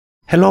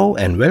Hello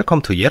and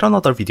welcome to yet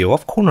another video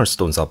of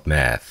Cornerstones of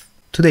Math.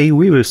 Today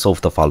we will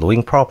solve the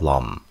following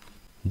problem.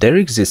 There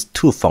exist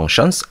two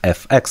functions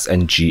fx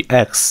and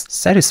gx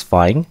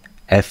satisfying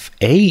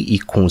fa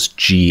equals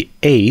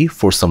ga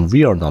for some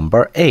real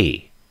number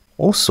a.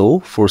 Also,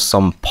 for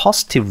some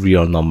positive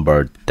real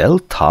number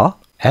delta,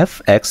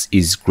 fx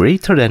is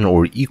greater than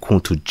or equal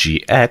to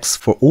gx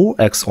for all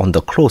x on the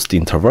closed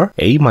interval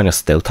a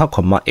minus delta,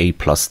 a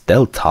plus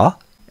delta,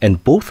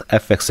 and both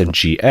fx and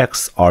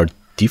gx are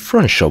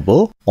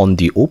differentiable on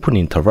the open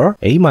interval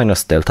a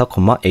minus delta,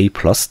 a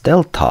plus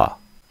delta.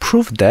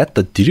 Prove that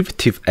the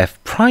derivative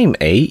f prime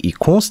a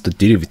equals the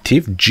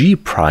derivative g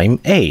prime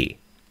a.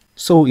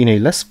 So in a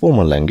less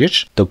formal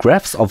language, the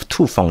graphs of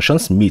two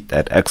functions meet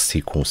at x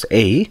equals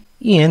a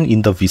and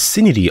in the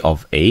vicinity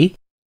of a,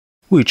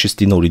 which is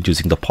denoted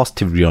using the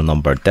positive real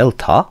number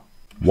delta.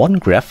 One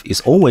graph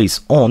is always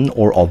on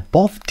or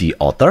above the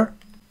other,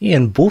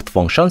 and both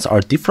functions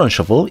are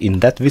differentiable in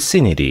that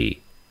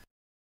vicinity.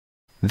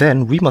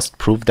 Then we must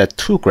prove that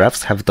two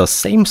graphs have the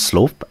same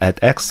slope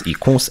at x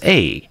equals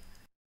a.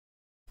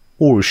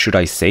 Or should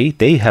I say,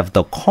 they have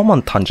the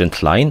common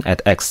tangent line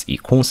at x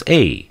equals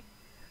a.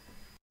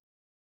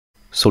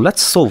 So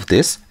let's solve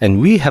this, and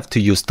we have to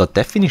use the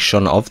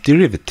definition of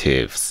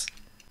derivatives.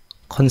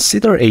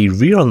 Consider a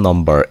real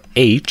number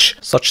h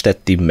such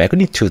that the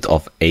magnitude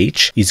of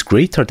h is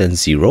greater than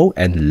 0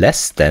 and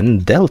less than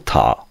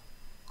delta.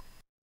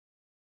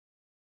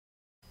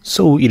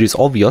 So it is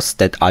obvious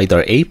that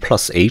either a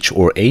plus h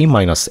or a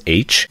minus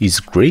h is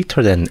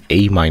greater than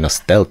a minus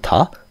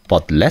delta,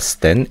 but less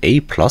than a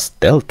plus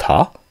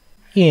delta.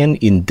 And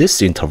in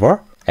this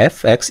interval,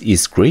 fx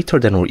is greater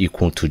than or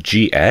equal to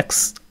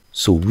gx.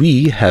 So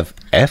we have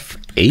f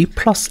a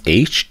plus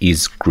h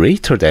is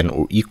greater than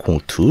or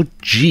equal to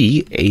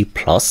g a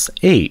plus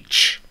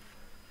h.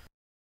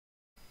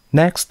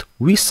 Next,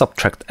 we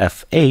subtract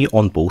fa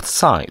on both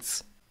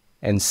sides.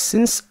 And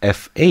since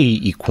fa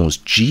equals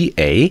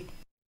ga,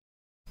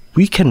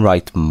 we can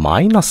write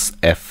minus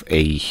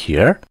fa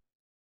here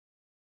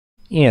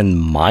and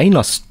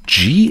minus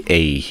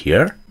ga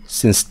here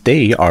since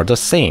they are the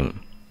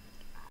same.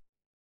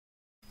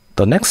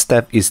 The next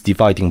step is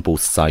dividing both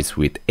sides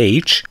with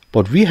h,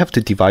 but we have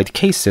to divide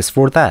cases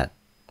for that.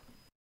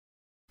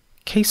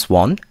 Case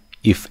 1,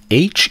 if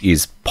h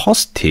is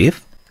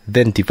positive,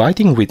 then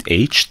dividing with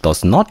h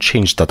does not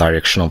change the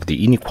direction of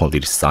the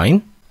inequality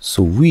sign.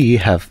 So we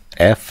have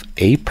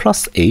fa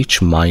plus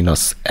h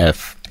minus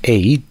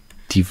fa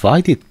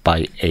divided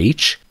by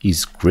h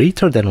is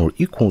greater than or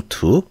equal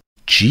to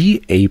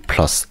ga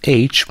plus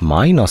h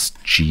minus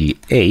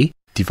ga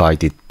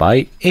divided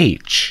by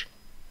h.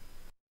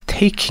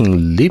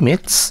 Taking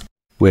limits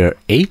where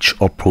h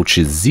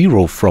approaches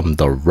 0 from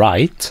the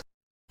right,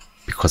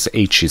 because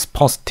h is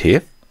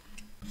positive,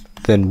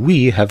 then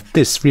we have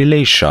this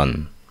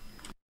relation.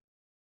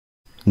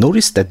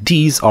 Notice that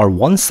these are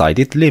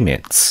one-sided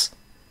limits.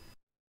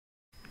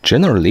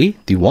 Generally,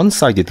 the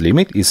one-sided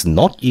limit is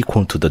not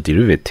equal to the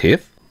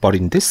derivative, but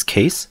in this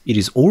case, it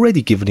is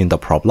already given in the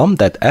problem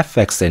that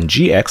fx and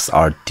gx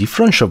are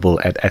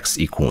differentiable at x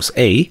equals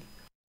a.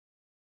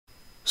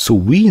 So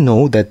we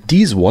know that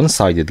these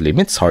one-sided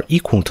limits are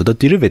equal to the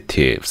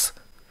derivatives.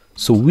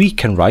 So we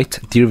can write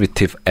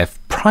derivative f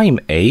prime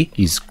a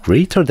is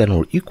greater than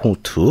or equal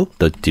to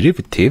the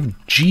derivative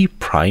g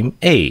prime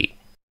a.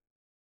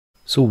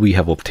 So we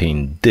have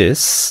obtained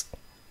this.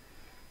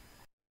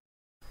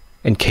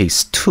 In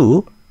case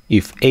 2,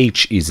 if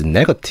h is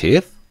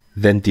negative,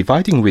 then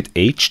dividing with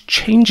h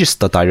changes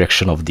the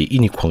direction of the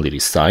inequality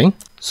sign.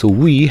 So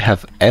we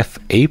have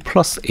fa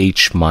plus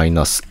h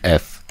minus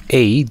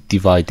fa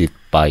divided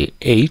by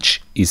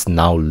h is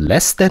now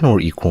less than or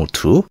equal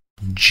to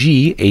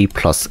ga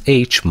plus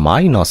h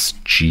minus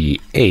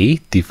ga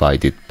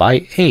divided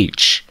by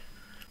h.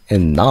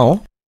 And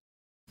now,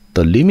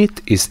 the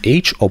limit is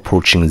h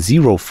approaching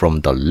 0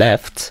 from the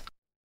left.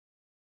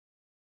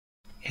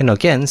 And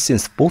again,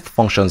 since both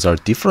functions are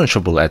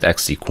differentiable at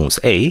x equals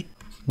a,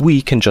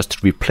 we can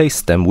just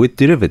replace them with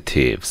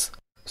derivatives.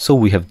 So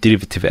we have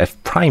derivative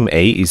f prime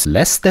a is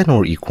less than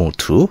or equal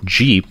to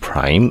g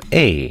prime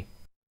a.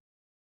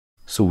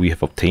 So we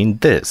have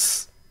obtained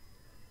this.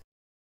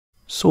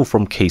 So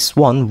from case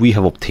 1, we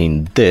have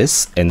obtained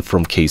this, and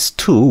from case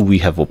 2, we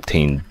have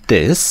obtained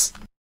this.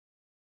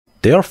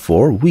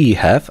 Therefore, we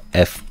have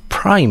f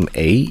prime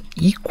a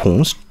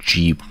equals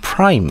g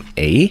prime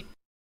a.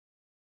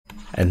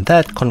 And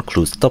that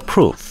concludes the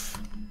proof.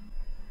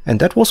 And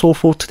that was all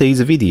for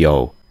today's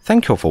video.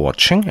 Thank you for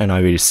watching, and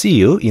I will see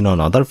you in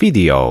another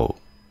video.